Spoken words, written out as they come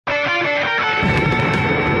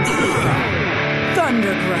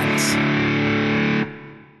Undergrunt.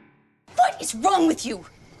 What is wrong with you?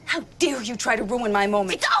 How dare you try to ruin my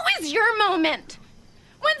moment? It's always your moment.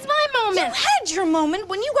 When's my moment? You had your moment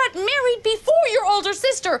when you got married before your older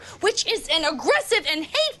sister, which is an aggressive and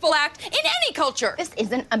hateful act in any culture. This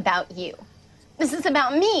isn't about you. This is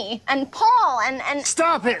about me and Paul and...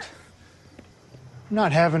 Stop it! I'm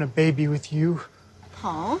not having a baby with you.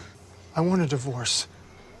 Paul? I want a divorce.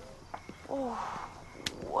 Oh,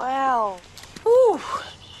 wow. Ooh.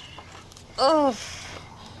 Ugh.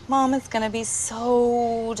 Mom is gonna be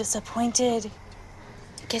so disappointed.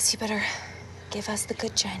 Guess you better give us the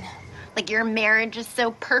good china. Like your marriage is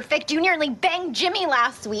so perfect. You nearly banged Jimmy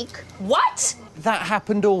last week. What? That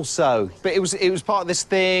happened also. But it was part of this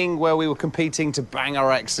thing where we were competing to bang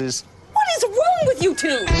our exes. What is wrong with you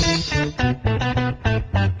two?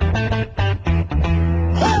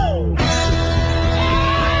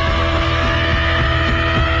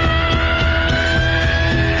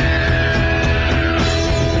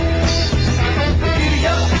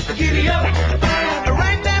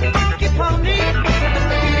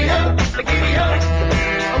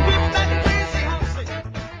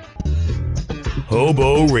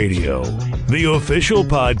 Hobo Radio, the official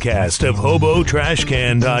podcast of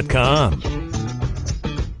HoboTrashCan.com.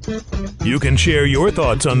 You can share your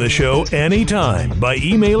thoughts on the show anytime by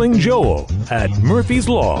emailing Joel at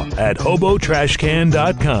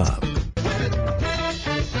murphyslaw@hobotrashcan.com.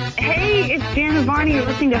 Hey, it's Janet Varney. You're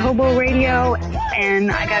listening to Hobo Radio,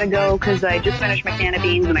 and I gotta go because I just finished my can of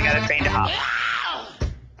beans and I got a train to hop.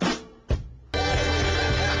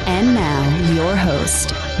 And now, your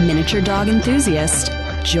host, miniature dog enthusiast,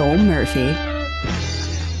 Joel Murphy.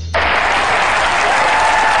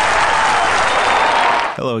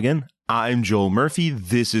 Hello again. I'm Joel Murphy.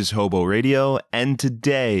 This is Hobo Radio, and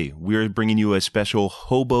today we're bringing you a special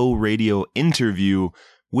Hobo Radio interview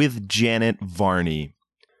with Janet Varney.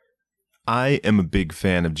 I am a big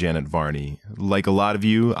fan of Janet Varney. Like a lot of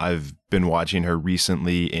you, I've been watching her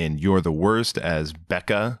recently in You're the Worst as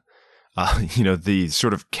Becca. The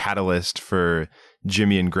sort of catalyst for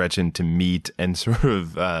Jimmy and Gretchen to meet and sort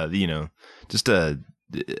of, just a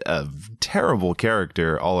terrible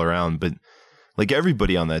character all around. But like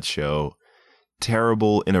everybody on that show,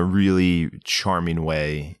 terrible in a really charming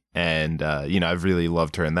way. And, I've really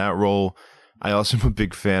loved her in that role. I also am a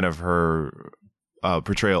big fan of her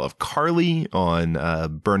portrayal of Carly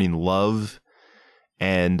on Burning Love.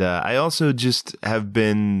 And I also just have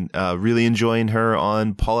been really enjoying her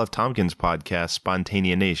on Paul F. Tompkins' podcast,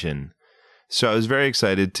 Spontanea Nation. So I was very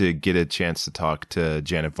excited to get a chance to talk to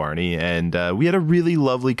Janet Varney, and we had a really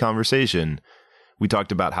lovely conversation. We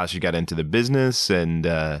talked about how she got into the business and,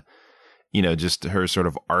 just her sort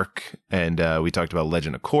of arc. And we talked about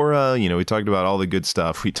Legend of Korra. We talked about all the good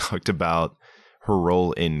stuff. We talked about her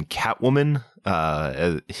role in Catwoman,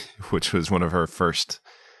 which was one of her first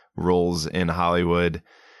roles in Hollywood.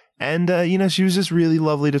 And, she was just really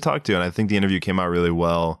lovely to talk to. And I think the interview came out really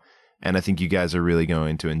well. And I think you guys are really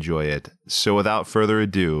going to enjoy it. So without further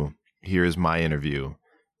ado, here is my interview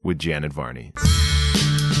with Janet Varney.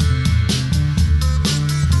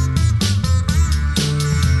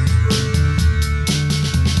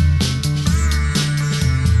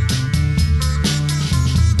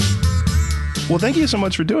 Well, thank you so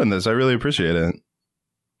much for doing this. I really appreciate it.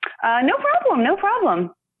 No problem.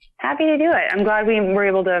 Happy to do it. I'm glad we were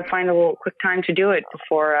able to find a little quick time to do it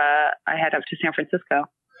before I head up to San Francisco.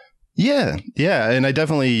 Yeah. And I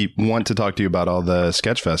definitely want to talk to you about all the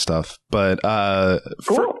Sketchfest stuff. But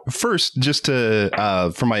cool. First, just to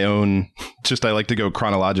for my own, I like to go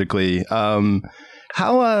chronologically. How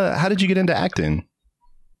did you get into acting?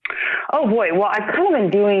 Oh boy, well, I've kind of been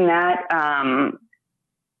doing that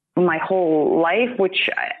my whole life, which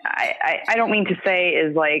I don't mean to say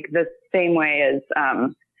is like the same way as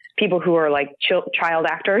people who are like child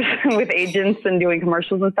actors with agents and doing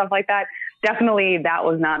commercials and stuff like that. Definitely that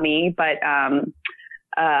was not me, but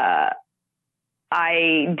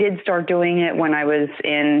I did start doing it when I was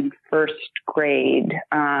in first grade.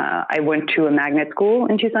 I went to a magnet school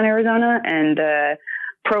in Tucson, Arizona, and the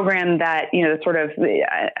program that, sort of,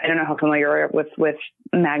 I don't know how familiar you are with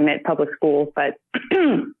magnet public schools, but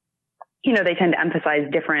they tend to emphasize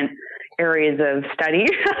different areas of study,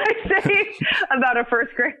 I say, about a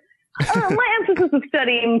first grade. My emphasis of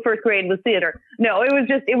studying first grade was theater. No, it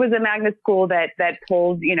was a magnet school that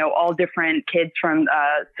pulled, all different kids from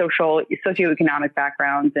socioeconomic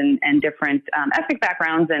backgrounds and different ethnic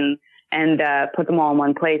backgrounds and put them all in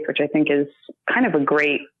one place, which I think is kind of a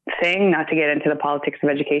great thing, not to get into the politics of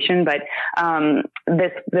education, but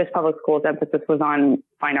this public school's emphasis was on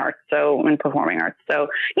fine arts, and performing arts. So,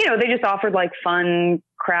 they just offered like fun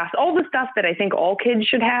crafts, all the stuff that I think all kids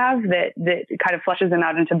should have that kind of fleshes them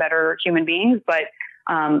out into better human beings, but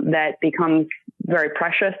that becomes very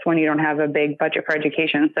precious when you don't have a big budget for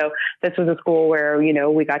education. So this was a school where,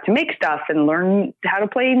 we got to make stuff and learn how to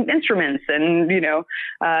play instruments and,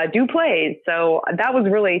 do plays. So that was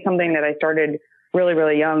really something that I started really,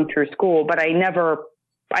 really young through school, but I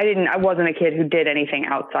wasn't a kid who did anything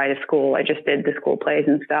outside of school. I just did the school plays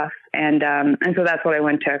and stuff. And so that's what I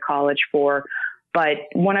went to college for. But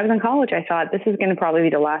when I was in college, I thought this is going to probably be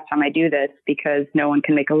the last time I do this because no one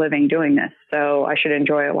can make a living doing this. So I should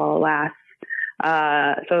enjoy it while it lasts.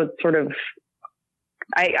 So sort of,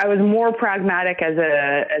 I was more pragmatic as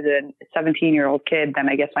a 17-year-old kid than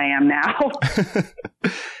I guess I am now.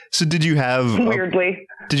 So did you have weirdly?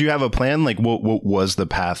 Did you have a plan? Like what was the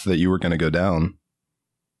path that you were going to go down?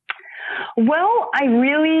 Well, I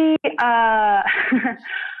really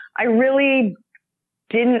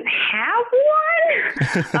didn't have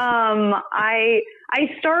one. I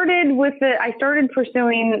started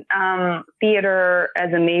pursuing theater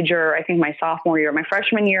as a major, I think my sophomore year. My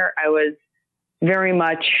freshman year, I was very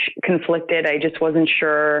much conflicted. I just wasn't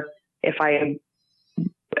sure if I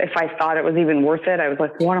thought it was even worth it. I was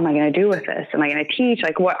like, what am I going to do with this? Am I going to teach?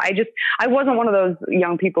 Like what? I wasn't one of those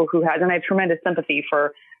young people who has, and I have tremendous sympathy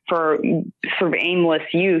for sort of aimless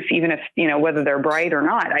youth, even if, whether they're bright or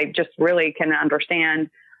not. I just really can understand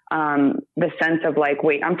the sense of like,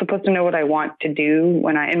 wait, I'm supposed to know what I want to do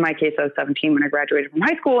in my case, I was 17 when I graduated from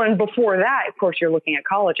high school. And before that, of course, you're looking at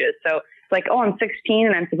colleges. So it's like, I'm 16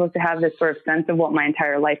 and I'm supposed to have this sort of sense of what my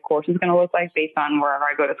entire life course is going to look like based on wherever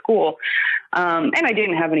I go to school. And I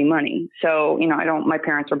didn't have any money. So, my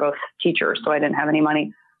parents were both teachers, so I didn't have any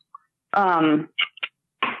money.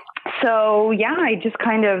 So yeah, I just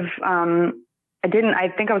kind of, I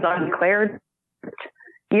think I was undeclared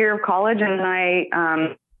year of college, and I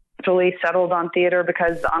actually settled on theater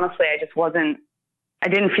because honestly, I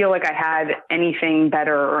didn't feel like I had anything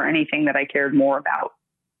better or anything that I cared more about.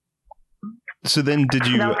 So then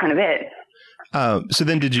that was kind of it. So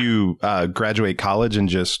then did you graduate college and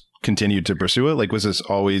just continue to pursue it? Like, was this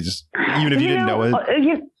always, even if you didn't know it?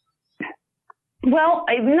 Well,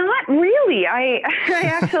 not really. I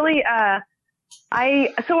actually, I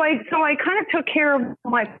kind of took care of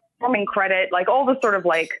my performing credit, like all the sort of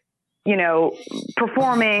like,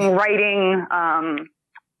 performing, writing,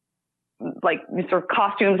 like sort of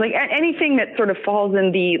costumes, like anything that sort of falls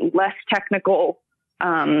in the less technical,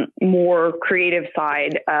 more creative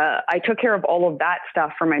side. I took care of all of that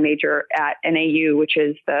stuff for my major at NAU, which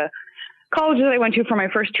is the college that I went to for my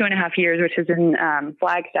first 2.5 years, which is in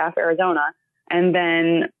Flagstaff, Arizona. And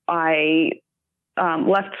then I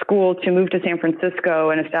left school to move to San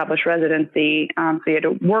Francisco and establish residency. So you had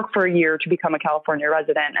to work for a year to become a California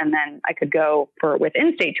resident, and then I could go with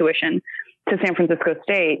in-state tuition to San Francisco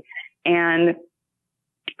State. And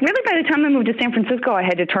really, by the time I moved to San Francisco, I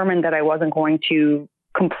had determined that I wasn't going to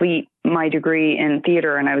complete my degree in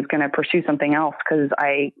theater, and I was going to pursue something else because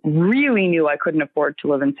I really knew I couldn't afford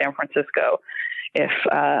to live in San Francisco if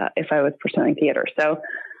I was pursuing theater. So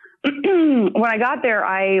when I got there,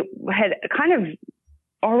 I had kind of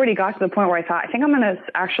already got to the point where I thought, I think I'm going to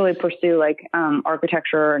actually pursue like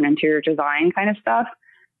architecture and interior design kind of stuff.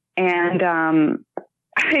 And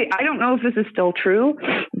I don't know if this is still true,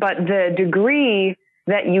 but the degree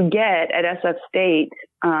that you get at SF State,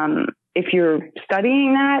 if you're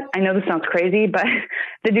studying that, I know this sounds crazy, but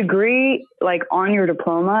the degree like on your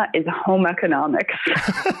diploma is home economics.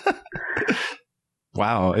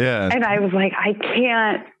 Wow. Yeah. And I was like, I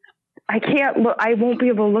can't look, I won't be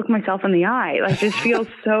able to look myself in the eye. Like this feels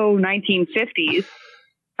so 1950s.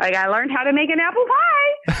 Like I learned how to make an apple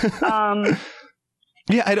pie.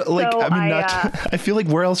 Yeah, I don't like. So I feel like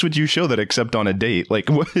where else would you show that except on a date? Like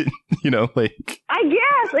what, like. I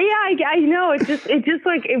guess, yeah, I know. It just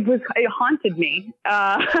like it haunted me.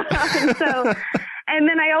 So, and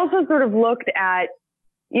then I also sort of looked at,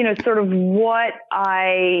 sort of what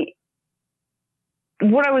I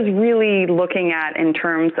was really looking at in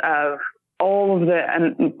terms of all of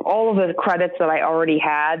the credits that I already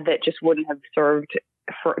had that just wouldn't have served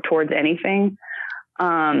towards anything.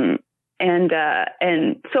 And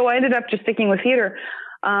so I ended up just sticking with theater.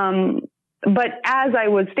 But as I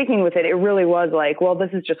was sticking with it, it really was like, well, this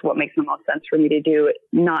is just what makes the most sense for me to do,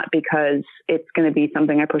 not because it's going to be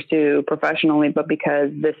something I pursue professionally, but because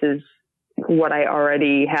this is what I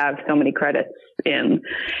already have so many credits in.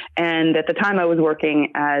 And at the time I was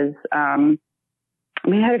working as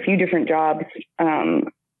I had a few different jobs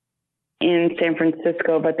in San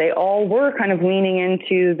Francisco, but they all were kind of leaning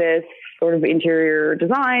into this sort of interior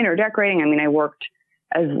design or decorating. I mean, I worked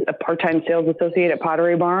as a part-time sales associate at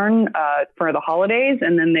Pottery Barn for the holidays,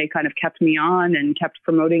 and then they kind of kept me on and kept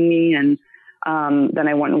promoting me. And then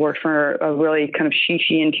I went and worked for a really kind of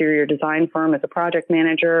chic-y interior design firm as a project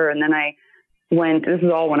manager. And then I went, this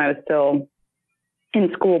is all when I was still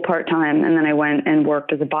in school part-time. And then I went and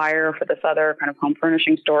worked as a buyer for this other kind of home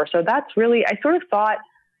furnishing store. So that's really, I sort of thought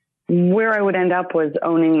where I would end up was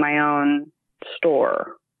owning my own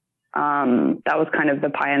store. That was kind of the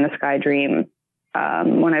pie in the sky dream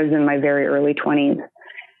when I was in my very early 20s.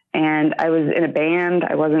 And I was in a band.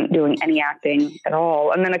 I wasn't doing any acting at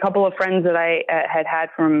all. And then a couple of friends that I had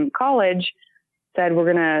from college said,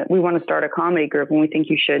 we want to start a comedy group and we think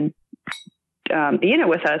you should be in it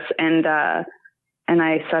with us. And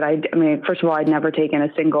I said, I mean, first of all, I'd never taken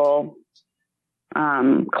a single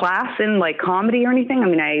class in like comedy or anything. I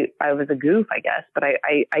mean, I was a goof, I guess, but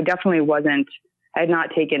I definitely wasn't. I had not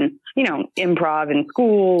taken, improv in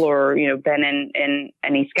school or, been in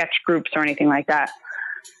any sketch groups or anything like that.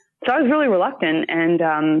 So I was really reluctant,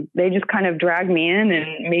 and they just kind of dragged me in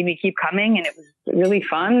and made me keep coming, and it was really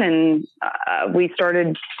fun. And we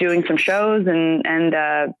started doing some shows, and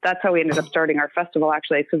that's how we ended up starting our festival,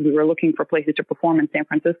 actually, because we were looking for places to perform in San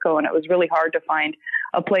Francisco, and it was really hard to find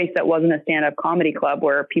a place that wasn't a stand-up comedy club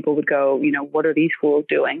where people would go, what are these fools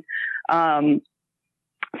doing?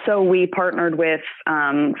 So we partnered with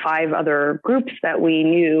 5 other groups that we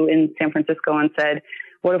knew in San Francisco and said,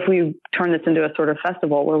 what if we turn this into a sort of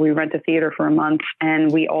festival where we rent a theater for a month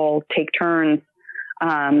and we all take turns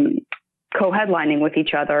co-headlining with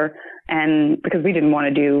each other? And because we didn't want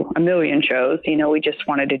to do a million shows, we just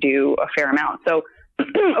wanted to do a fair amount. So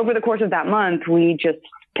over the course of that month, we just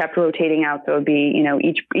kept rotating out. So it'd be,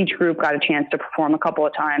 each group got a chance to perform a couple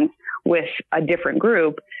of times with a different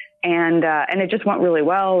group. And it just went really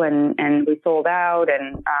well, and we sold out,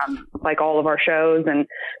 and like all of our shows. And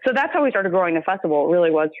so that's how we started growing the festival. It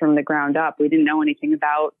really was from the ground up. We didn't know anything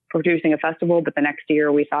about producing a festival, but the next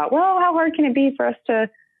year we thought, well, how hard can it be for us to,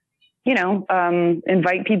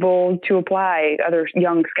 invite people to apply, other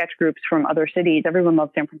young sketch groups from other cities. Everyone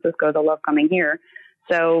loves San Francisco. They love coming here.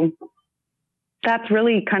 So that's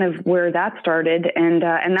really kind of where that started. And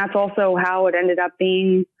that's also how it ended up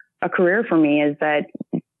being a career for me, is that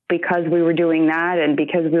because we were doing that, and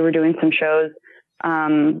because we were doing some shows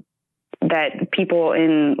that people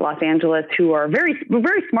in Los Angeles who are very,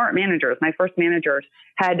 very smart managers, my first managers,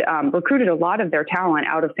 had recruited a lot of their talent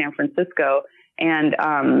out of San Francisco. And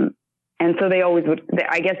so they always would,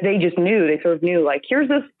 I guess they sort of knew, like, here's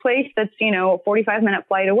this place that's, a 45-minute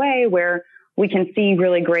flight away where we can see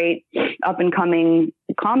really great up and coming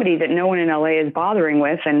comedy that no one in LA is bothering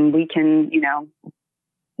with. And we can,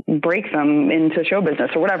 break them into show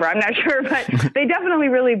business or whatever. I'm not sure, but they definitely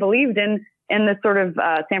really believed in this sort of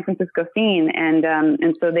San Francisco scene. And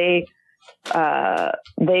so they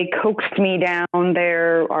coaxed me down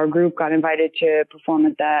there. Our group got invited to perform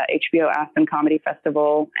at the HBO Aspen Comedy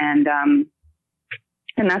Festival. And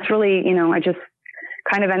that's really, I just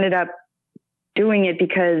kind of ended up doing it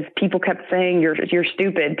because people kept saying, you're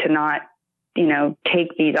stupid to not, take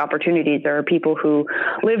these opportunities. There are people who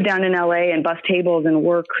live down in LA and bus tables and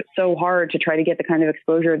work so hard to try to get the kind of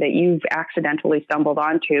exposure that you've accidentally stumbled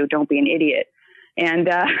onto. Don't be an idiot. And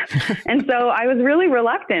so I was really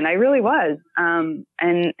reluctant. I really was. But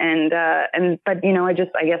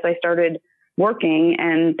I guess I started working,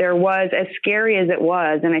 and there was, as scary as it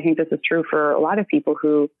was, and I think this is true for a lot of people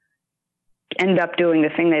who end up doing the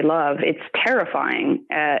thing they love, it's terrifying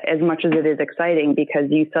as much as it is exciting, because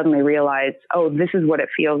you suddenly realize, oh, this is what it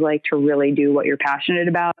feels like to really do what you're passionate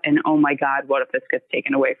about. And oh my God, what if this gets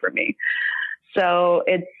taken away from me? So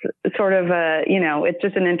it's sort of it's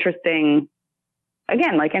just an interesting,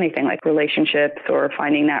 again, like anything, like relationships or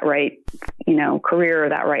finding that right, career or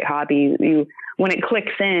that right hobby. When it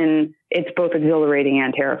clicks in, it's both exhilarating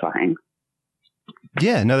and terrifying.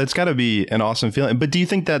 Yeah, no, that's got to be an awesome feeling. But do you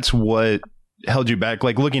think that's what held you back?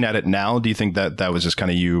 Like, looking at it now, do you think that was just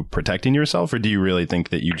kind of you protecting yourself, or do you really think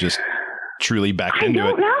that you just truly backed into it? I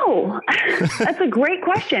don't know. That's a great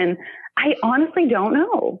question. I honestly don't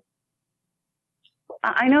know.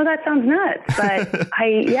 I know that sounds nuts, but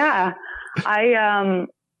I'm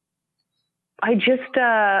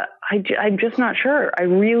just not sure. I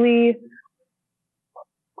really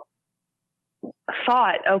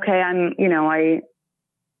thought, okay, I'm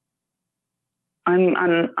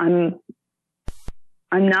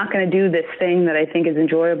not going to do this thing that I think is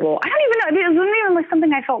enjoyable. I don't even know. It wasn't even like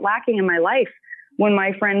something I felt lacking in my life when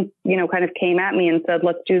my friends, kind of came at me and said,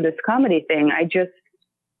 let's do this comedy thing. I just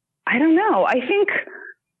I don't know. I think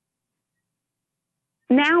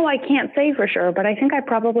now I can't say for sure, but I think I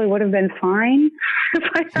probably would have been fine if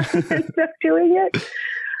I hadn't ended up doing it.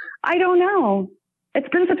 I don't know. It's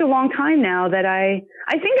been such a long time now that I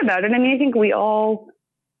think about it. I mean, I think we all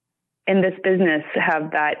in this business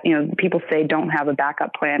have that, you know, people say don't have a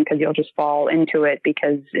backup plan because you'll just fall into it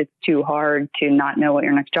because it's too hard to not know what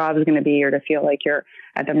your next job is going to be or to feel like you're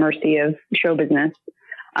at the mercy of show business.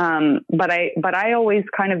 But I always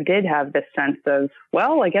kind of did have this sense of,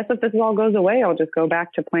 well, I guess if this all goes away, I'll just go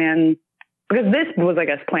back to plan, because this was, I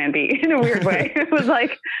guess, plan B in a weird way. It was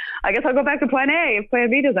like, I guess I'll go back to plan A if plan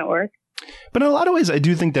B doesn't work. But in a lot of ways, I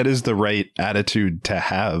do think that is the right attitude to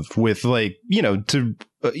have with, like, you know,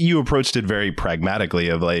 you approached it very pragmatically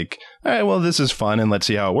of like, all right, well, this is fun and let's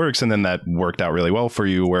see how it works. And then that worked out really well for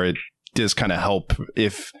you, where it does kind of help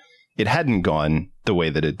if it hadn't gone the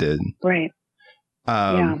way that it did. Right.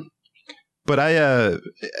 Yeah. But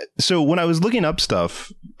so when I was looking up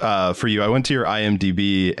stuff for you, I went to your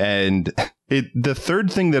IMDb, and the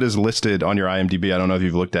third thing that is listed on your IMDb, I don't know if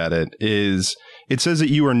you've looked at it, is it says that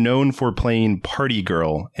you are known for playing Party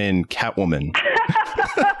Girl in Catwoman.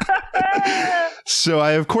 So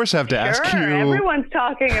I, of course, have to ask you. Everyone's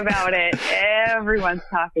talking about it. Everyone's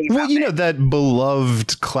talking about it. Well, you know, that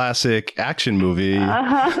beloved classic action movie.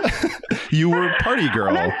 You were Party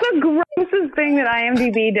Girl. That's the grossest thing that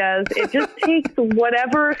IMDb does. It just takes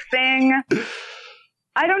whatever thing.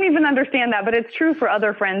 I don't even understand that, but it's true for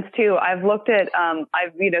other friends too. I've looked at,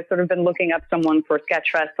 I've, you know, sort of been looking up someone for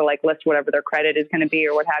Sketchfest to like list whatever their credit is going to be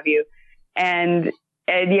or what have you. And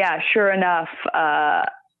yeah, sure enough, I'll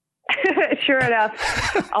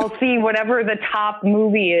see whatever the top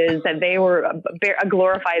movie is that they were a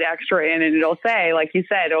glorified extra in, and it'll say, like you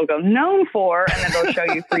said, it'll go known for, and then they'll show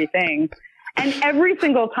you 3 things. And every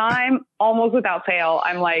single time, almost without fail,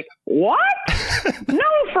 I'm like, what?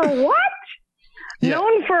 Known for what? Yeah.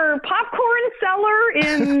 Known for popcorn seller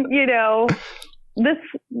in, you know, this,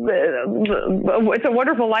 It's a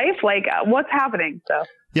Wonderful Life. Like, what's happening? So.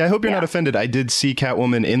 Yeah, I hope you're not offended. I did see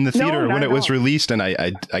Catwoman in the theater when it was released, and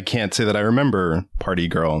I can't say that I remember Party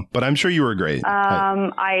Girl, but I'm sure you were great.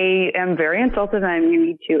 I am very insulted, and you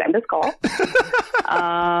need to end this call.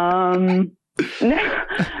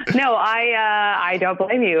 No, I don't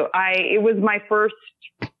blame you. It was my first,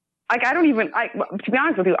 like, to be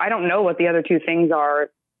honest with you, I don't know what the other 2 things are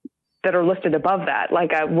that are listed above that.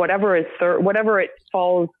 Like, whatever is third, whatever it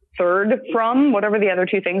falls third from, whatever the other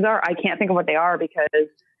 2 things are, I can't think of what they are, because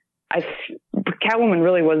Catwoman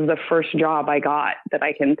really was the first job I got that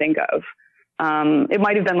I can think of. It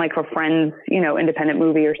might have been like a friend's, you know, independent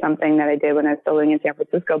movie or something that I did when I was still living in San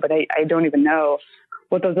Francisco, but I don't even know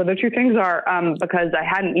what those other 2 things are, because I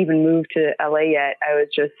hadn't even moved to LA yet. I was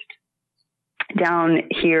just down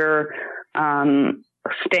here,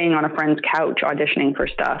 staying on a friend's couch auditioning for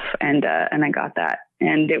stuff, and I got that.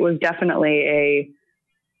 And it was definitely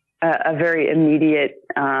a very immediate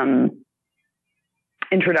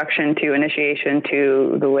initiation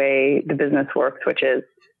to the way the business works, which is,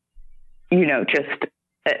 you know, just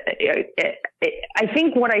I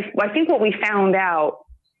think what we found out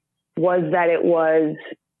was that it was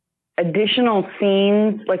additional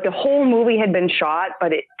scenes. Like, the whole movie had been shot,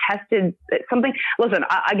 but it tested something. Listen,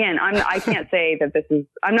 I can't say that this is,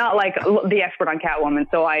 I'm not like the expert on Catwoman,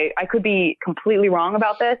 so I could be completely wrong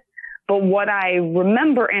about this. But what I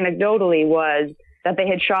remember anecdotally was that they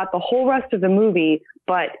had shot the whole rest of the movie,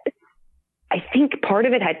 but I think part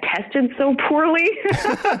of it had tested so poorly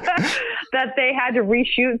that they had to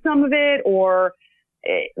reshoot some of it, or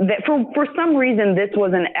that for some reason this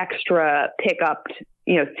was an extra pickup,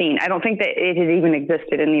 you know, scene. I don't think that it had even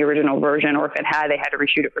existed in the original version, or if it had, they had to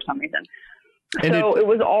reshoot it for some reason. And so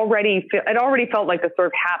it already felt like the sort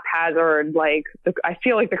of haphazard, like, I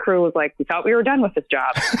feel like the crew was like, we thought we were done with this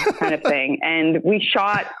job kind of thing. And we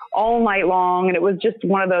shot all night long, and it was just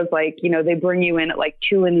one of those, like, you know, they bring you in at like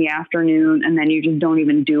 2 p.m, and then you just don't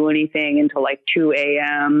even do anything until like 2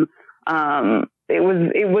 a.m. It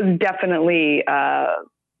was definitely,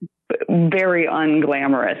 very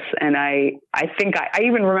unglamorous. And I think I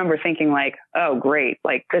even remember thinking, like, oh, great.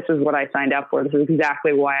 Like, this is what I signed up for. This is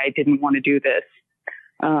exactly why I didn't want to do this.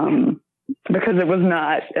 Because it was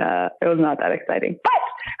not that exciting. But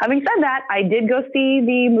having said that, I did go see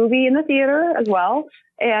the movie in the theater as well,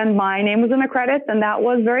 and my name was in the credits, and that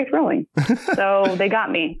was very thrilling. So they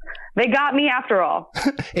got me. They got me after all.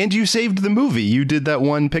 And you saved the movie. You did that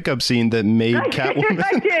one pickup scene that made Catwoman.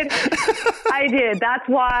 I did. That's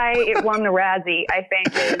why it won the Razzie, I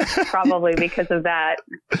think, is probably because of that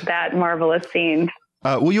marvelous scene.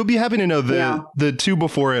 Well, you'll be happy to know the two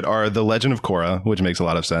before it are The Legend of Korra, which makes a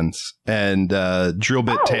lot of sense, and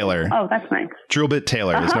Drillbit Taylor. Oh, that's nice. Drillbit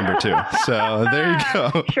Taylor is number 2. So there you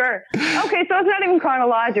go. Sure. Okay, so it's not even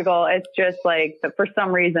chronological. It's just like for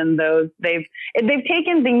some reason they've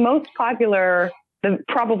taken the most popular.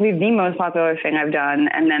 Probably the most popular thing I've done,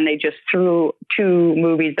 and then they just threw 2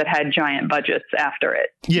 movies that had giant budgets after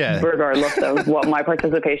it. Yeah. Regardless of what my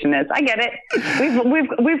participation is, I get it.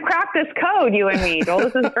 We've cracked this code, you and me, Joel.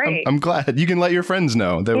 This is great. I'm glad you can let your friends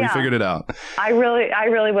know that we figured it out. I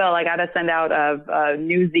really will. I got to send out a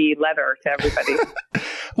newsy letter to everybody.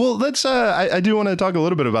 Well, let's. I do want to talk a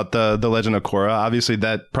little bit about the Legend of Korra. Obviously,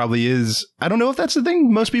 that probably is. I don't know if that's the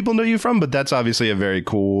thing most people know you from, but that's obviously a very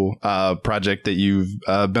cool project that you've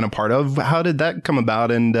been a part of. How did that come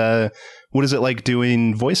about, and what is it like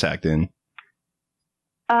doing voice acting?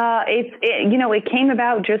 It came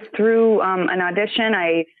about just through an audition.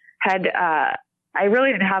 I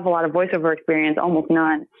really didn't have a lot of voiceover experience, almost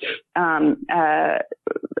none.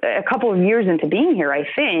 A couple of years into being here, I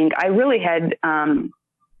think I really had.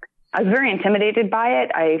 I was very intimidated by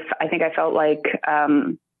it. I think I felt like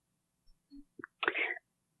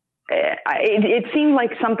it seemed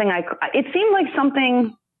like something.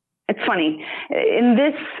 It's funny in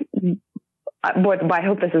this. But I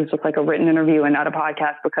hope this is just like a written interview and not a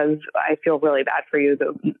podcast, because I feel really bad for you,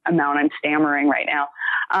 the amount I'm stammering right now.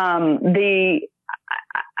 I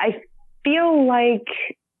feel like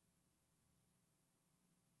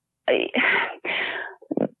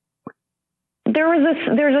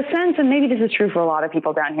there's a sense, and maybe this is true for a lot of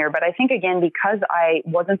people down here, but I think, again, because I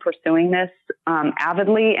wasn't pursuing this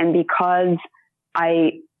avidly, and because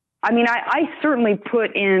I certainly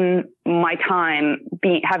put in my time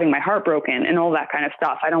having my heart broken and all that kind of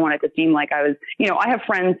stuff. I don't want it to seem like I was, I have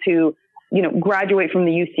friends who, graduate from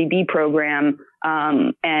the UCB program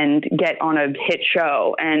and get on a hit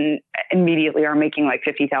show and immediately are making like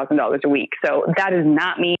 $50,000 a week. So that is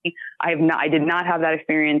not me. I did not have that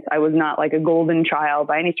experience. I was not like a golden child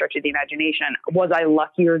by any stretch of the imagination. Was I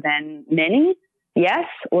luckier than many? Yes.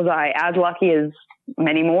 Was I as lucky as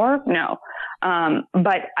many more? No.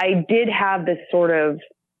 But I did have this sort of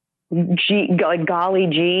golly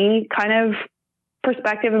gee kind of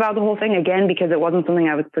perspective about the whole thing, again, because it wasn't something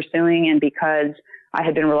I was pursuing, and because I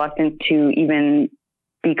had been reluctant to even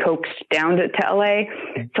be coaxed down to LA.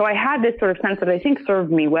 So I had this sort of sense that I think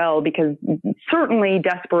served me well, because certainly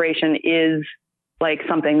desperation is like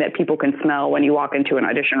something that people can smell when you walk into an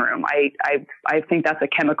audition room. I think that's a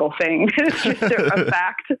chemical thing. It's just a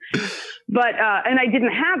fact. But, and I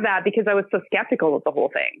didn't have that because I was so skeptical of the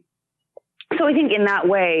whole thing. So I think in that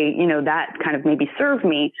way, that kind of maybe served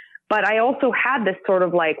me. But I also had this sort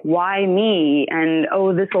of like, why me? And,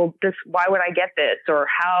 why would I get this? Or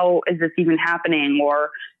how is this even happening?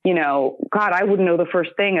 Or, God, I wouldn't know the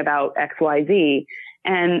first thing about X, Y, Z.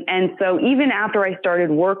 And so even after I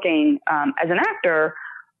started working as an actor,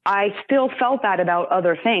 I still felt that about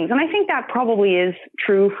other things. And I think that probably is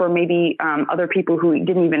true for maybe other people who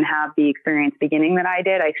didn't even have the experience beginning that I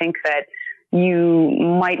did. I think that you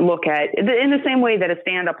might look at, in the same way that a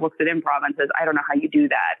stand-up looks at improv and says, I don't know how you do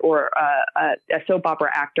that. Or a soap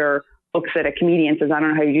opera actor looks at a comedian and says, I don't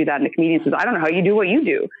know how you do that. And the comedian says, I don't know how you do what you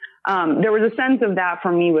do. There was a sense of that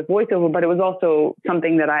for me with voiceover, but it was also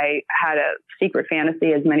something that I had a secret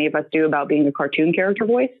fantasy, as many of us do, about being a cartoon character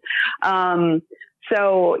voice.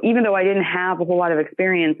 So even though I didn't have a whole lot of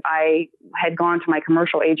experience, I had gone to my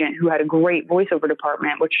commercial agent, who had a great voiceover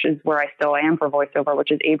department, which is where I still am for voiceover,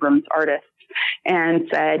 which is Abrams Artists, and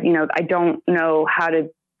said, I don't know how to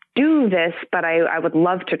do this, but I would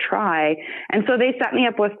love to try. And so they set me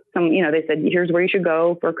up with some, they said, here's where you should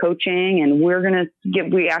go for coaching. And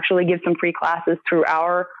we actually give some free classes through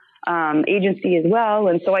our agency as well.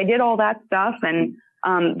 And so I did all that stuff, and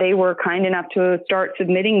they were kind enough to start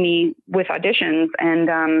submitting me with auditions.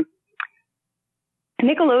 And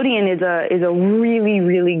Nickelodeon is a really,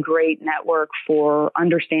 really great network for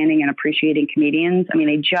understanding and appreciating comedians. I mean,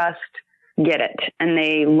 they just get it, and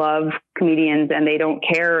they love comedians, and they don't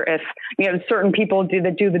care if certain people do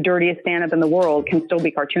the dirtiest stand-up in the world can still be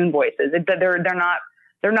cartoon voices.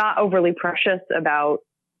 They're not overly precious about,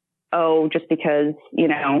 just because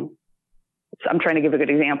I'm trying to give a good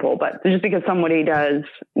example, but just because somebody does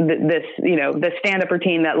this stand-up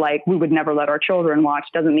routine that like we would never let our children watch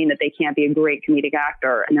doesn't mean that they can't be a great comedic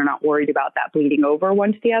actor, and they're not worried about that bleeding over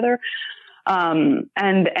one to the other.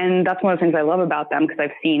 And that's one of the things I love about them, because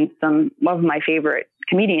I've seen some of my favorite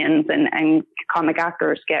comedians and comic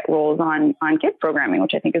actors get roles on kids programming,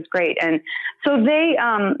 which I think is great. And so they,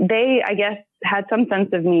 I guess, had some sense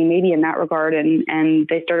of me maybe in that regard. And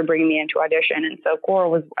they started bringing me into audition. And so Korra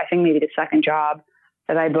was, I think, maybe the second job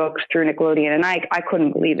that I booked through Nickelodeon, and I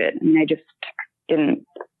couldn't believe it. I mean,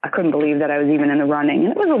 I couldn't believe that I was even in the running.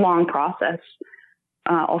 And it was a long process,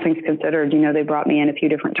 all things considered. They brought me in a few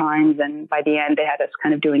different times, and by the end, they had us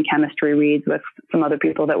kind of doing chemistry reads with some other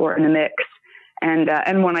people that were in the mix. And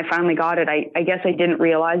when I finally got it, I guess I didn't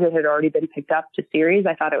realize it had already been picked up to series.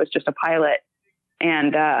 I thought it was just a pilot.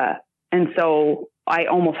 And so I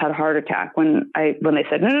almost had a heart attack when they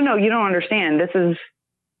said, no, you don't understand. This is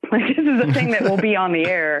a thing that will be on the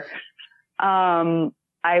air.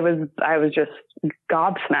 I was just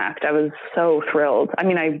gobsmacked. I was so thrilled. I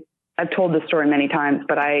mean, I've told this story many times,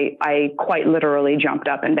 but I quite literally jumped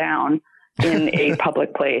up and down in a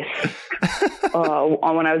public place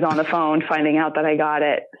when I was on the phone finding out that I got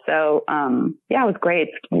it. So it was great.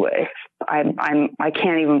 I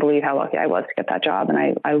can't even believe how lucky I was to get that job,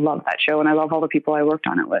 and I love that show, and I love all the people I worked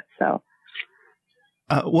on it with. So.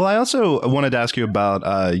 Well, I also wanted to ask you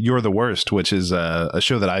about You're the Worst, which is a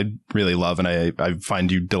show that I really love and I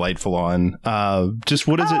find you delightful on. Just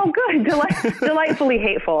what is it? Oh, good. Delightfully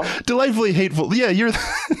hateful. Delightfully hateful. Yeah, you're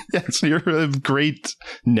a great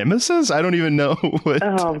nemesis. I don't even know what.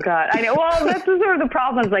 Oh, God. I know. Well, that's sort of the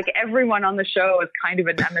problem. Like, everyone on the show is kind of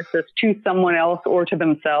a nemesis to someone else or to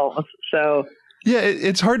themselves. So. Yeah,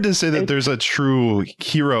 it's hard to say that there's a true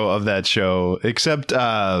hero of that show, except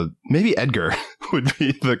maybe Edgar would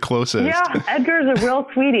be the closest. Yeah, Edgar's a real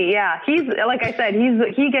sweetie. Yeah, he's, like I said,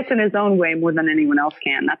 he gets in his own way more than anyone else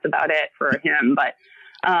can. That's about it for him. But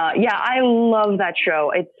I love that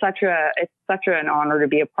show. It's such an honor to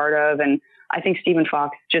be a part of, and I think Stephen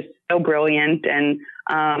Fox is just so brilliant. And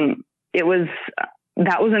that was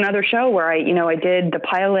another show where I did the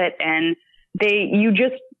pilot, and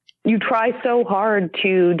you try so hard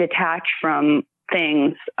to detach from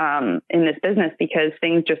things in this business, because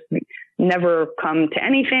things just never come to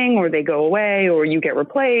anything, or they go away, or you get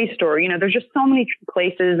replaced, or, there's just so many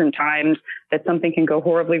places and times that something can go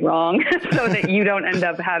horribly wrong so that you don't end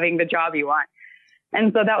up having the job you want.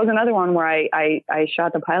 And so that was another one where I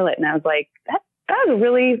shot the pilot, and I was like, that's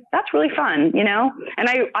really fun, And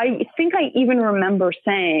I think I even remember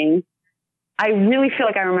saying, I really feel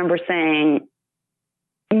like I remember saying,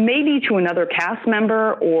 maybe to another cast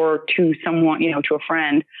member or to someone, to a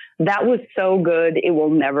friend, that was so good, it will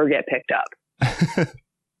never get picked up.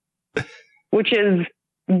 Which gives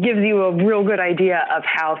you a real good idea of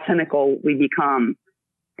how cynical we become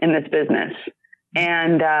in this business.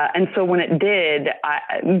 And so when it did,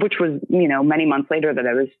 which was, many months later that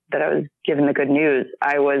I was given the good news,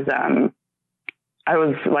 I was like,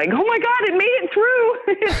 oh my God, it made it through.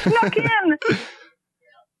 It snuck in.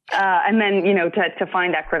 And then, to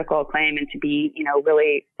find that critical acclaim and to be,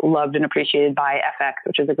 really loved and appreciated by FX,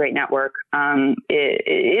 which is a great network, it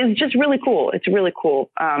is just really cool. It's really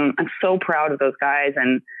cool. I'm so proud of those guys,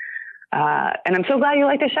 and I'm so glad you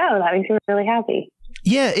like the show. That makes me really happy.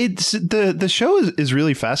 Yeah, it's the show is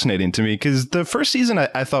really fascinating to me, because the first season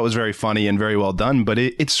I thought was very funny and very well done, but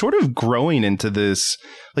it's sort of growing into this,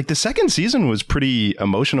 like the second season was pretty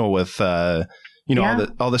emotional with, all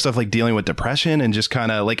the stuff like dealing with depression and just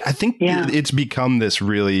kind of like, I think it's become this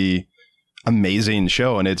really amazing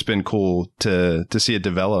show, and it's been cool to see it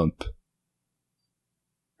develop.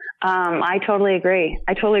 I totally agree.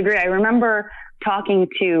 I remember talking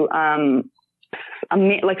to,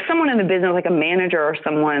 like someone in the business, like a manager or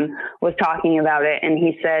someone was talking about it. And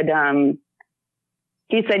he said, I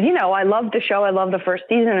loved the show. I loved the first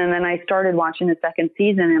season. And then I started watching the second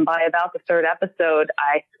season. And by about the third episode,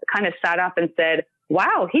 I kind of sat up and said,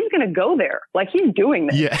 wow, he's going to go there. Like, he's doing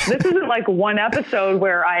this. Yeah. This isn't like one episode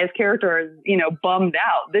where his character is, bummed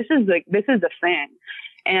out. This is a thing.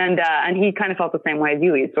 And he kind of felt the same way as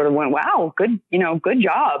you. He sort of went, wow, good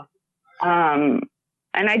job.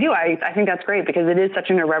 And I do. I think that's great, because it is such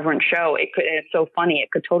an irreverent show. It's so funny.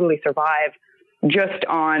 It could totally survive just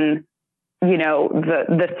on,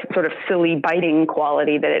 the sort of silly biting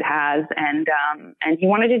quality that it has. And he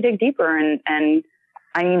wanted to dig deeper, and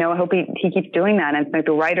I hope he keeps doing that. And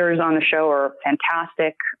the writers on the show are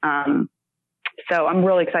fantastic. So I'm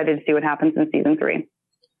really excited to see what happens in season 3.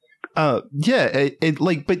 I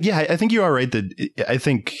think you are right that I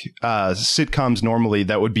think sitcoms normally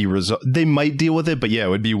that would be they might deal with it, but it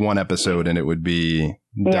would be one episode and it would be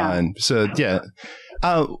done. So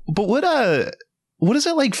but what is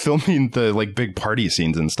it like filming the like big party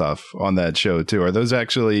scenes and stuff on that show too? Are those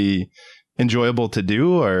actually enjoyable to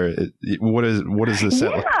do, or what is the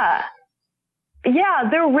set like? Yeah,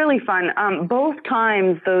 they're really fun. Both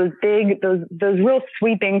times, those real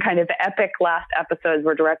sweeping kind of epic last episodes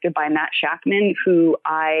were directed by Matt Shackman, who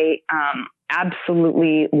I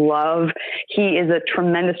absolutely love. He is a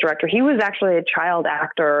tremendous director. He was actually a child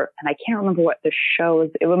actor, and I can't remember what the show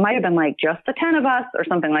is. It might have been like Just the 10 of Us or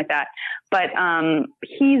something like that. But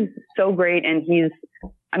he's so great, and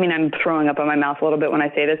I'm throwing up on my mouth a little bit when I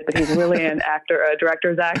say this, but he's really an actor, a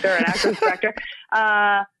director's actor, an actor's director.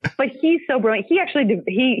 But he's so brilliant. He actually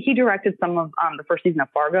he directed some of the first season of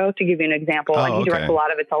Fargo, to give you an example. And he directs a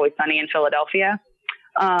lot of It's Always Sunny in Philadelphia.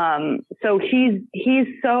 So he's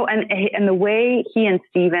so, and the way he and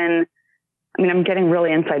Steven, I'm getting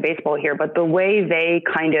really inside baseball here, but the way they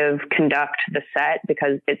kind of conduct the set,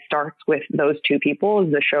 because it starts with those two people,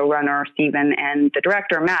 the showrunner, Steven, and the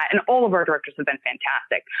director, Matt, and all of our directors have been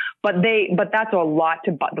fantastic, but that's a lot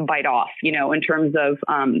to bite off, in terms of,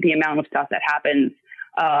 the amount of stuff that happens,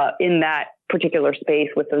 in that particular space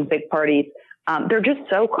with those big parties. They're just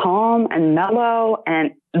so calm and mellow,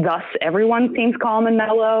 and thus everyone seems calm and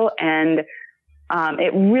mellow, and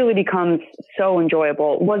it really becomes so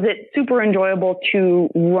enjoyable. Was it super enjoyable to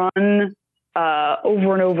run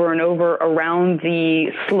over and over and over around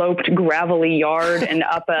the sloped gravelly yard and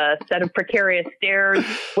up a set of precarious stairs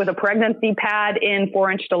with a pregnancy pad in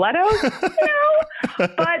 4-inch stilettos? No,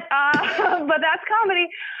 but that's comedy.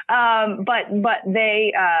 But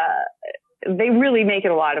they really make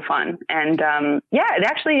it a lot of fun. And, it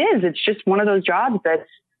actually is. It's just one of those jobs that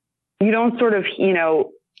you don't sort of,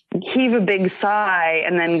 heave a big sigh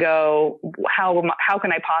and then go, how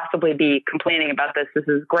can I possibly be complaining about this? This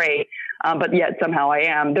is great. But yet somehow I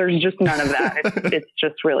am. There's just none of that. It's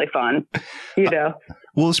just really fun,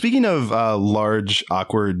 Well, speaking of large,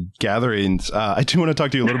 awkward gatherings, I do want to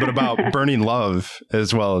talk to you a little bit about Burning Love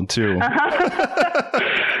as well, too.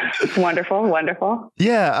 Wonderful, wonderful.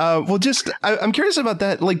 Yeah. I'm curious about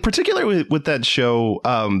that, like particularly with that show.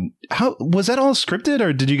 How was that all scripted,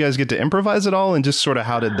 or did you guys get to improvise it all? And just sort of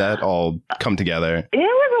how did that all come together? It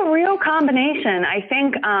was a real combination. I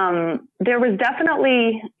think there was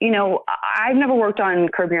definitely, I've never worked on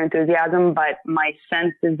Curb Your Enthusiasm, but my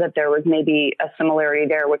sense is that there was maybe a similarity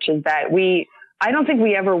there, which is that I don't think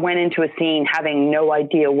we ever went into a scene having no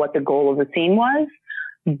idea what the goal of the scene was,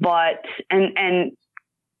 but, and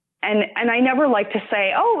I never like to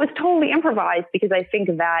say, oh, it was totally improvised, because I think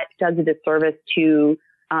that does a disservice to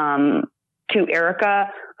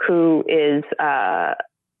Erica, who is,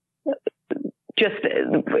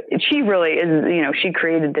 she really is, she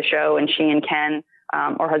created the show, and she and Ken,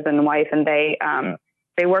 or husband and wife, and they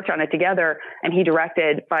worked on it together, and he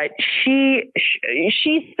directed, but she's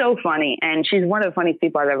so funny, and she's one of the funniest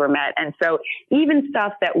people I've ever met. And so even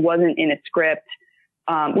stuff that wasn't in a script,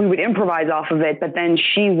 we would improvise off of it, but then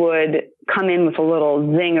she would come in with a little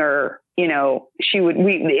zinger.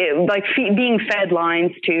 Being fed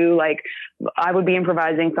lines too. Like I would be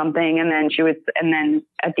improvising something, and then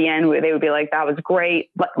at the end they would be like, "That was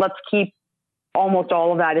great. Let's keep almost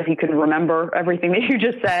all of that if you can remember everything that you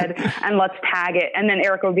just said, and let's tag it." And then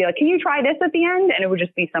Erica would be like, "Can you try this at the end?" And it would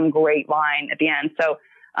just be some great line at the end. So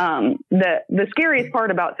the scariest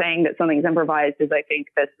part about saying that something's improvised is, I think,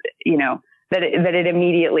 that that it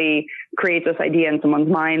immediately creates this idea in someone's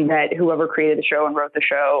mind that whoever created the show and wrote the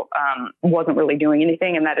show wasn't really doing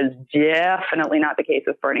anything. And that is definitely not the case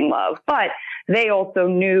with Burning Love. But they also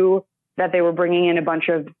knew that they were bringing in a bunch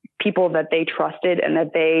of people that they trusted and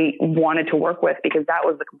that they wanted to work with, because that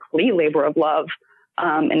was the complete labor of love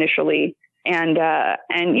initially. And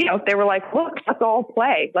they were like, look, let's all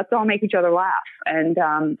play. Let's all make each other laugh. And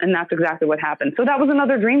that's exactly what happened. So that was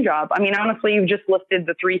another dream job. I mean, honestly, you've just listed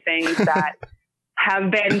the three things that have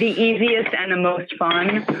been the easiest and the most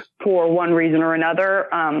fun for one reason or another.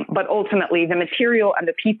 But ultimately the material and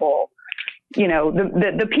the people,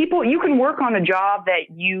 the people, you can work on a job that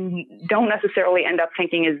you don't necessarily end up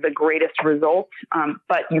thinking is the greatest result.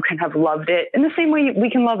 But you can have loved it in the same way we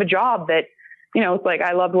can love a job that, it's like,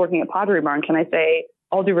 I loved working at Pottery Barn. Can I say,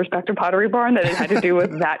 all due respect to Pottery Barn, that it had to do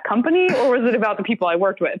with that company, or was it about the people I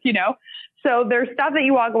worked with, So there's stuff that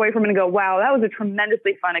you walk away from and go, wow, that was a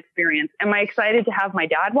tremendously fun experience. Am I excited to have my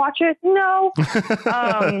dad watch it? No.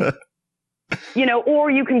 Or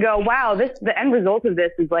you can go, wow, the end result of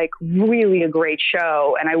this is like really a great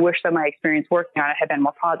show, and I wish that my experience working on it had been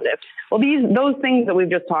more positive. Well, those things that we've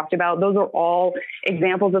just talked about, those are all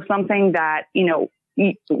examples of something that,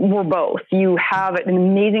 we're both. You have an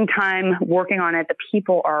amazing time working on it. The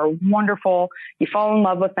people are wonderful. You fall in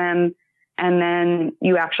love with them. And then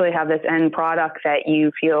you actually have this end product that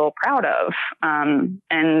you feel proud of, and,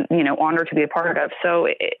 honored to be a part of. So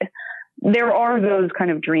there are those kind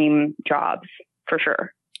of dream jobs for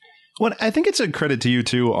sure. Well, I think it's a credit to you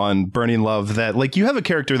too on Burning Love that, like, you have a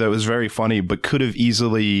character that was very funny, but could have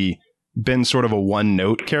easily been sort of a one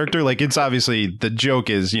note character. Like, it's obviously, the joke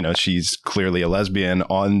is, you know, she's clearly a lesbian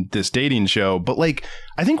on this dating show, but like,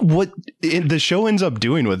 I think what the show ends up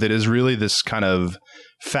doing with it is really this kind of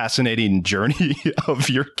fascinating journey of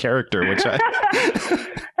your character, which I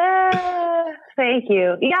thank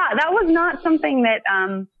you. Yeah, that was not something that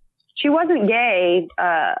she wasn't gay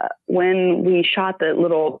when we shot the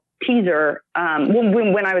little teaser.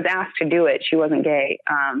 When I was asked to do it, she wasn't gay.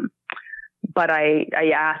 But I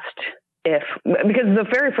asked because the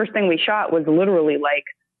very first thing we shot was literally like,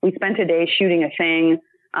 we spent a day shooting a thing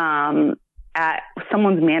at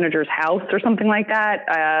someone's manager's house or something like that.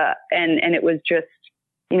 And it was just,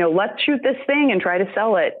 you know, let's shoot this thing and try to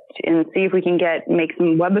sell it and see if we can make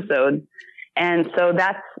some webisodes. And so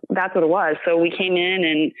that's what it was. So we came in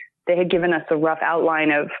and they had given us a rough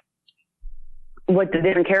outline of what the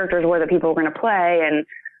different characters were that people were going to play. And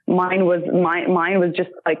mine was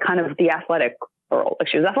just like kind of the athletic girl. Like,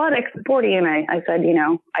 she was athletic, sporty. And I said, you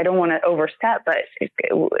know, I don't want to overstep, but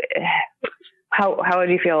how would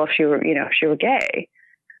you feel if she were gay?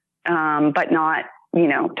 But not, you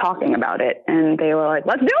know, talking about it. And they were like,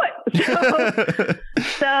 let's do it.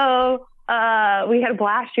 So we had a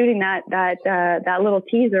blast shooting that little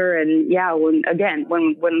teaser. And yeah, when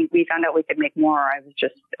we found out we could make more, I was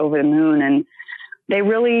just over the moon. And they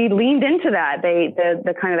really leaned into that.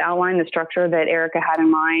 The kind of outline, the structure that Erica had in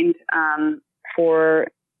mind for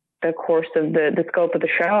the course of the scope of the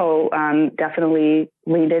show, definitely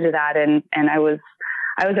leaned into that. And I was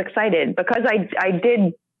excited because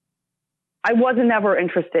I wasn't ever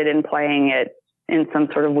interested in playing it in some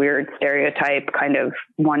sort of weird stereotype kind of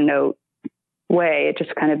one note way. It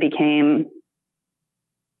just kind of became,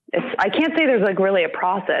 I can't say there's like really a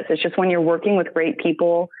process. It's just when you're working with great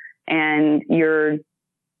people and you're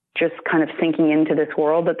just kind of sinking into this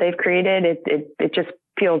world that they've created, it just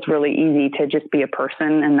feels really easy to just be a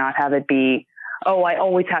person and not have it be, oh, I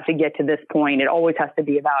always have to get to this point. It always has to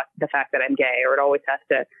be about the fact that I'm gay, or it always has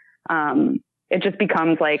to, it just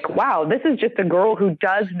becomes like, wow, this is just a girl who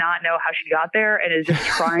does not know how she got there and is just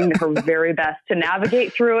trying her very best to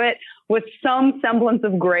navigate through it with some semblance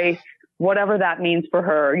of grace, whatever that means for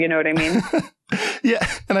her. You know what I mean? Yeah.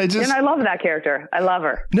 And I love that character. I love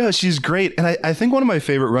her. No, she's great. And I think one of my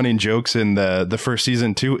favorite running jokes in the first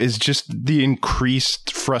season too is just the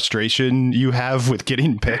increased frustration you have with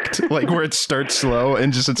getting picked, like where it starts slow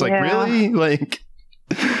and just, it's like, yeah. Really? Like,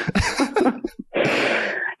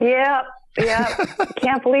 yeah.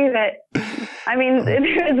 Can't believe it. I mean,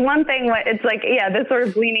 it's one thing when it's like, yeah, this sort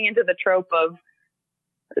of leaning into the trope of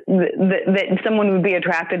that someone would be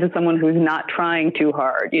attracted to someone who's not trying too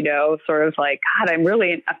hard, you know, sort of like, God, I'm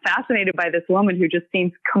really fascinated by this woman who just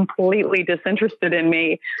seems completely disinterested in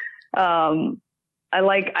me. I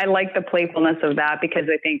like the playfulness of that, because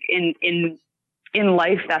I think in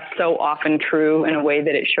life that's so often true in a way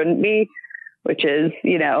that it shouldn't be, which is,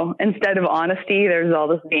 you know, instead of honesty, there's all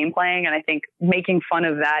this game playing. And I think making fun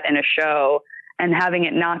of that in a show and having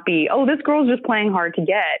it not be, oh, this girl's just playing hard to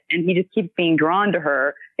get, and he just keeps being drawn to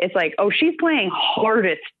her. It's like, oh, she's playing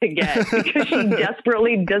hardest to get because she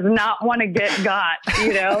desperately does not want to get got,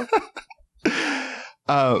 you know?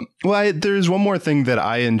 Well, there's one more thing that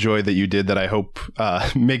I enjoy that you did that I hope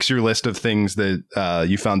makes your list of things that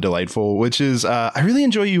you found delightful, which is I really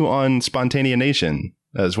enjoy you on Spontanea Nation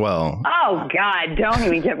as well. Oh God, don't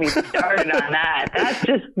even get me started on that.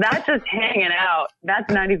 That's just hanging out.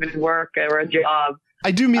 That's not even work or a job.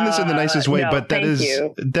 I do mean this in the nicest way, no, but that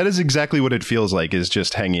is exactly what it feels like, is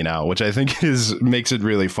just hanging out, which I think makes it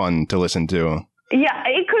really fun to listen to. Yeah,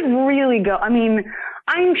 it could really go. I mean,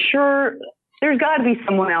 I'm sure there's got to be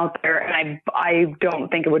someone out there, and I don't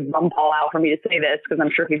think it would bum Paul out for me to say this, because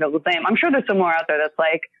I'm sure he feels the same. I'm sure there's someone out there that's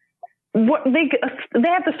like, what they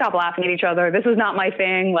have to stop laughing at each other. This is not my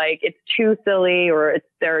thing. Like, it's too silly, or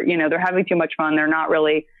they're having too much fun. They're not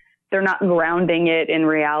grounding it in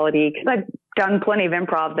reality. Cause I've done plenty of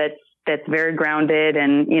improv that's very grounded,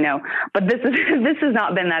 and, you know, but this has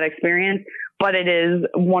not been that experience, but it is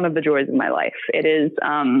one of the joys of my life. It is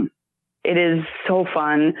so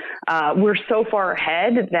fun. We're so far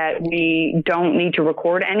ahead that we don't need to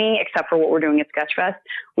record any, except for what we're doing at Sketchfest.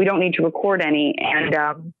 We don't need to record any.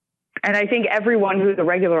 And I think everyone who's a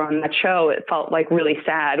regular on that show, it felt like really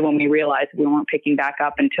sad when we realized we weren't picking back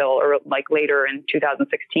up until later in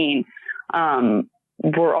 2016.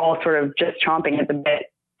 We're all sort of just chomping at the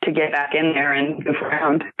bit to get back in there and goof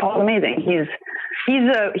around. Paul's amazing.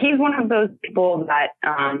 He's one of those people that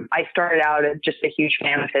I started out as just a huge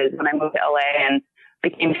fan of his. When I moved to LA and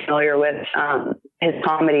became familiar with his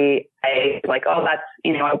comedy, I was like, oh, that's,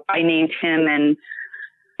 you know, I named him and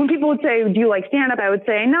when people would say, do you like stand-up? I would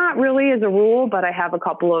say, not really as a rule, but I have a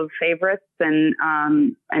couple of favorites. And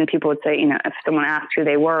people would say, if someone asked who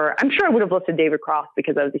they were, I'm sure I would have listed David Cross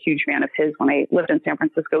because I was a huge fan of his when I lived in San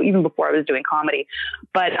Francisco, even before I was doing comedy.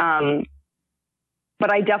 But I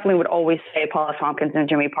definitely would always say Paula Tompkins and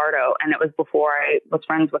Jimmy Pardo. And it was before I was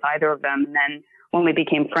friends with either of them. And then when we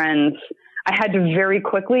became friends, I had to very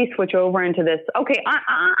quickly switch over into this. Okay,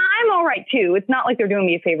 I'm all right too. It's not like they're doing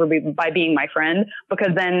me a favor by being my friend, because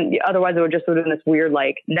then otherwise it would just sort of in this weird,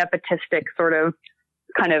 like nepotistic sort of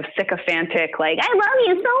kind of sycophantic, like, I love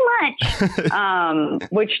you so much,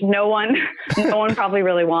 which no one probably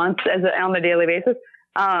really wants on a daily basis.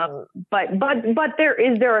 But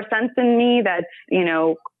is there a sense in me that's,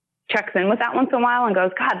 checks in with that once in a while and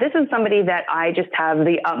goes, God, this is somebody that I just have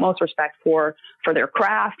the utmost respect for their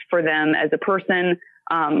craft, for them as a person,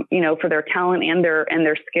 for their talent and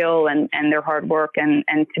their skill and their hard work, and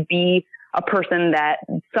to be a person that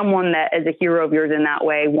someone that is a hero of yours in that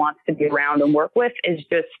way wants to be around and work with is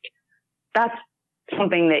just, that's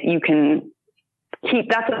something that you can keep.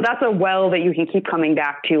 That's a well that you can keep coming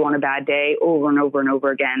back to on a bad day over and over and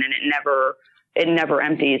over again. And it never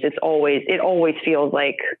empties. It always feels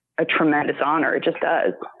like a tremendous honor. It just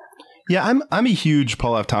does. Yeah, I'm a huge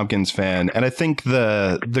Paul F. Tompkins fan, and I think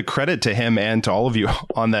the credit to him and to all of you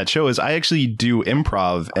on that show is I actually do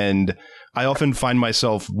improv, and I often find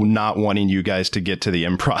myself not wanting you guys to get to the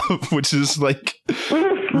improv, which is like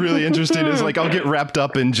really interesting. Is like I'll get wrapped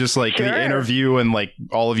up in just like the interview and like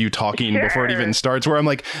all of you talking before it even starts, where I'm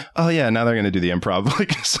like, oh yeah, now they're going to do the improv.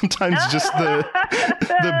 Like sometimes just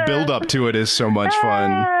the build up to it is so much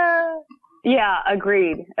fun. Yeah,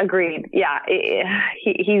 agreed. Yeah,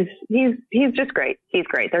 he's just great. He's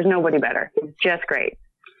great. There's nobody better. He's just great.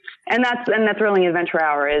 And that's really Adventure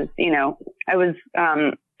Hour is, I was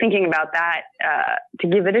thinking about that to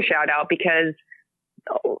give it a shout out, because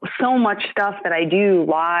so much stuff that I do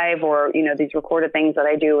live or, these recorded things that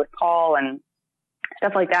I do with Paul and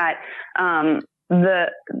stuff like that, the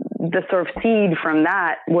sort of seed from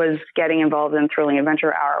that was getting involved in Thrilling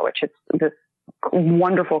Adventure Hour, which is this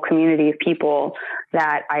wonderful community of people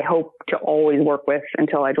that I hope to always work with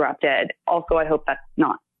until I drop dead. Also, I hope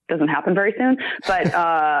doesn't happen very soon, but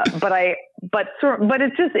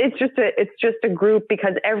it's just a group,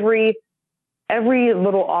 because every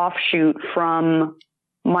little offshoot from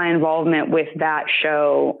my involvement with that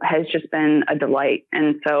show has just been a delight.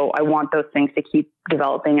 And so I want those things to keep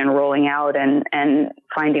developing and rolling out and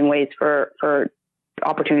finding ways for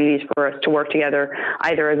opportunities for us to work together,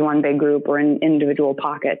 either as one big group or in individual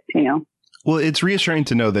pockets, Well, it's reassuring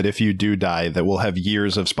to know that if you do die, that we'll have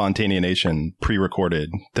years of Spontaneation pre-recorded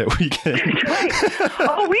that we can. Right.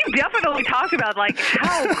 Oh, we've definitely talked about like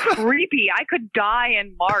how creepy. I could die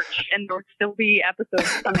in March and there would still be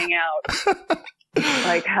episodes coming out.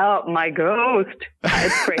 Like, help my ghost.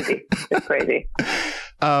 It's crazy. It's crazy.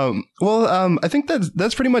 I think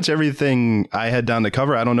that's pretty much everything I had down to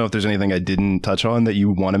cover. I don't know if there's anything I didn't touch on that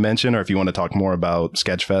you want to mention, or if you want to talk more about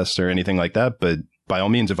Sketchfest or anything like that, but by all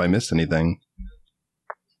means, if I missed anything.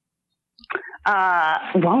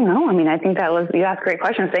 Well, no, I mean, I think you asked great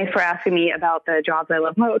questions. Thanks for asking me about the jobs I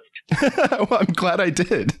love most. Well, I'm glad I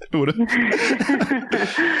did. Cool.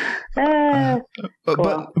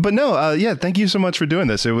 But no, yeah, thank you so much for doing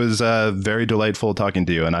this. It was very delightful talking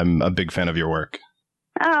to you, and I'm a big fan of your work.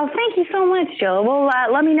 Oh, thank you so much, Jill. Well,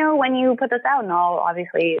 let me know when you put this out, and I'll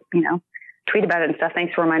obviously, tweet about it and stuff.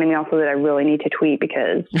 Thanks for reminding me also that I really need to tweet,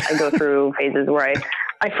 because I go through phases where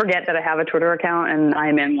I forget that I have a Twitter account, and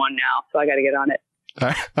I'm in one now, so I got to get on it.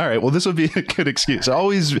 All right. Well, this will be a good excuse.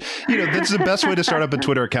 Always, that's the best way to start up a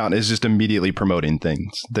Twitter account is just immediately promoting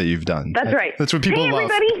things that you've done. That's right. That's what people love.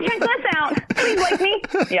 Hey, everybody, check this out. Please like me.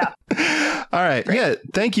 Yeah. All right. Great. Yeah.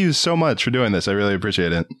 Thank you so much for doing this. I really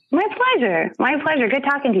appreciate it. My pleasure. My pleasure. Good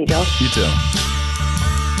talking to you, Jill. You too.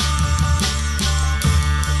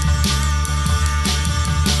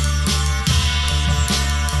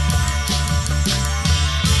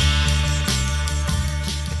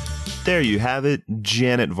 There you have it,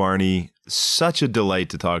 Janet Varney. Such a delight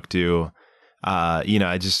to talk to. I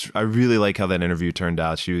really like how that interview turned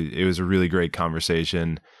out. It was a really great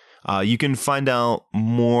conversation. You can find out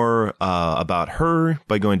more about her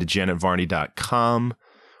by going to janetvarney.com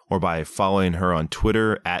or by following her on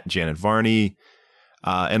Twitter at Janet Varney.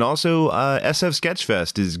 And also, SF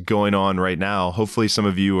Sketchfest is going on right now. Hopefully some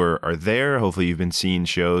of you are there. Hopefully you've been seeing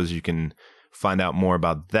shows. You can find out more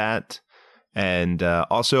about that. And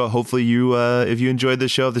also, hopefully you, if you enjoyed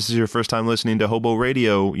this show, if this is your first time listening to Hobo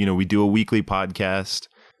Radio, we do a weekly podcast.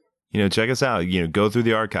 Check us out. Go through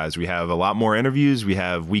the archives. We have a lot more interviews. We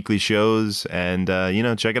have weekly shows, and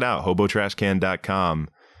check it out, hobotrashcan.com.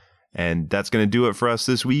 And that's going to do it for us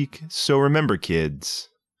this week. So remember, kids,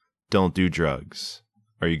 don't do drugs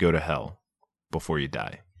or you go to hell before you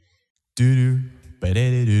die.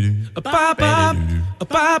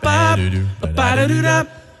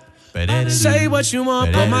 Say what you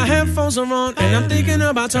want, but my headphones are on, and I'm thinking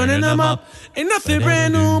about turning them up. Ain't nothing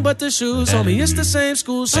brand new but the shoes. Homie, it's the same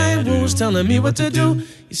school, same rules, telling me what to do.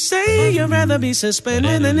 You say you'd rather be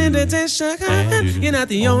suspended than in detention. You're not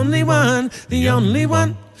the only one, the only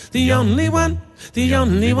one, the only one, the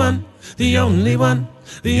only one, the only one,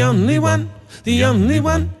 the only one, the only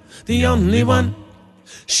one, the only one.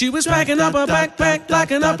 She was packing up her backpack,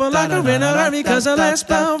 locking up her locker in a hurry, cause her last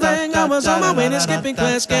bell rang. I was on my way to skipping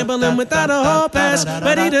class, gambling without a hall pass,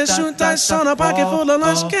 ready to shoot dice on a pocket full of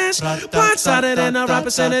lunch cash. Blindsided in our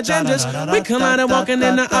opposite agendas, we collided walking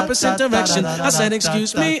in the opposite direction. I said,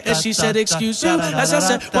 excuse me, and she said, excuse you. As I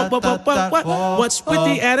said, what? What's with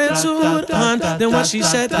the attitude, hun? Then what she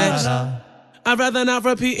said next. I'd rather not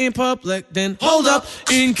repeat in public. Then hold up,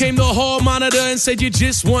 in came the hall monitor and said you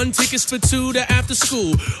just won tickets for 2 to after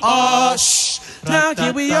school. Oh, shh. Now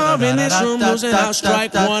here we are in this room losing out.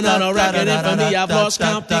 Strike one on a record, and for me I've lost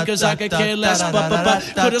count because I could care less. But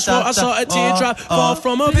could've swore I saw a teardrop fall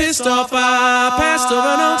from a pissed off eye. Passed her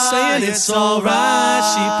a note saying it's alright.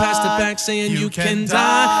 She passed it back saying you can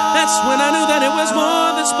die. That's when I knew that it was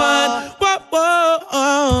more than spite.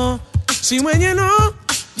 Whoa. See, when you know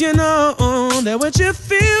that what you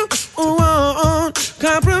feel won't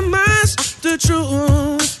compromise the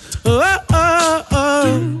truth.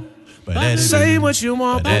 Say what you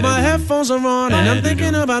want, but my headphones are on, and I'm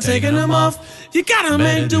thinking about taking them off. You gotta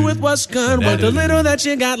make do with what's good. Work the little that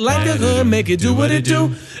you got like a hood, make it do what it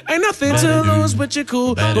do. Ain't nothing to lose, but you're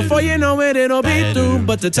cool. Before you know it, it'll be through.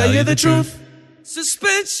 But to tell you the truth,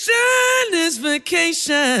 suspension is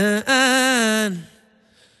vacation.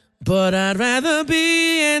 But I'd rather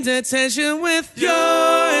be in detention with you.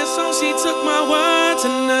 And so she took my word to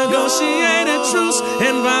negotiate a truce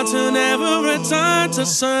and vowed to never return to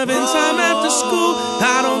serving time after school.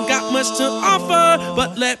 I don't got much to offer,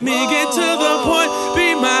 but let me get to the point.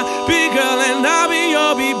 Be my big girl and I'll be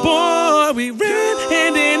your B-boy. We ran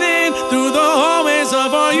hand in hand through the hallways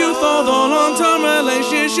of our youth. Although long-term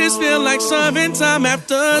relationships feel like serving time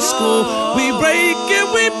after school. We break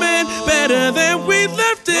and we mend better than we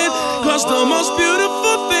left it. Cause the most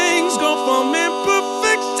beautiful things go from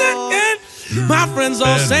imperfection. My friends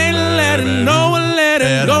all say let it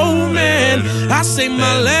go, man. I say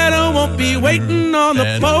my letter won't be waiting on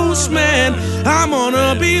the postman. I'm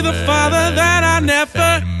gonna be the father that I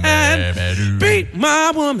never had. Be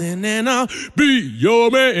my woman and I'll be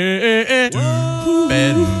your man.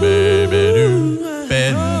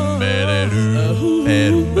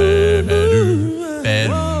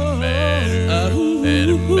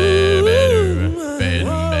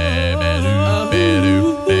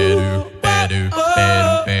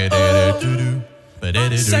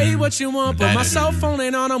 Say what you want, but my cell phone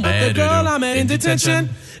ain't on. I'm with the girl I'm in detention.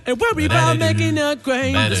 And worry about making a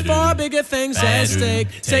grade. There's far bigger things at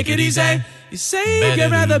stake. Take it easy. You say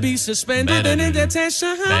you'd rather be suspended than in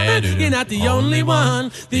detention. You're not the only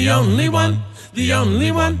one, the only one, the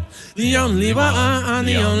only one, the only one,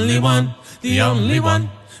 the only one, the only one,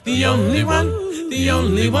 the only one, the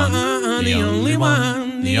only one, the only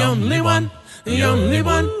one, the only one, the only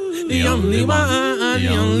one, the only one,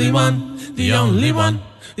 the only one, the only one,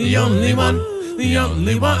 the only one, the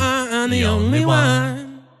only one, the only one.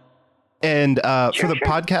 And for the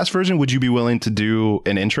podcast version, would you be willing to do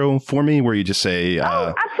an intro for me where you just say...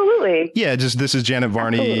 absolutely. Yeah, just this is Janet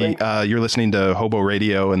Varney. You're listening to Hobo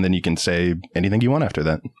Radio, and then you can say anything you want after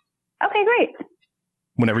that. Okay, great.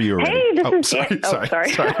 Whenever you're ready. Hey, this is... Sorry.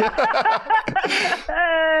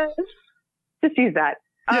 Just use that.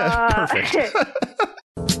 Yeah, perfect.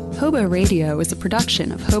 Hobo Radio is a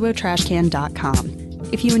production of HoboTrashCan.com.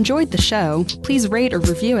 If you enjoyed the show, please rate or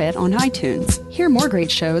review it on iTunes. Hear more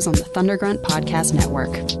great shows on the Thundergrunt Podcast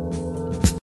Network.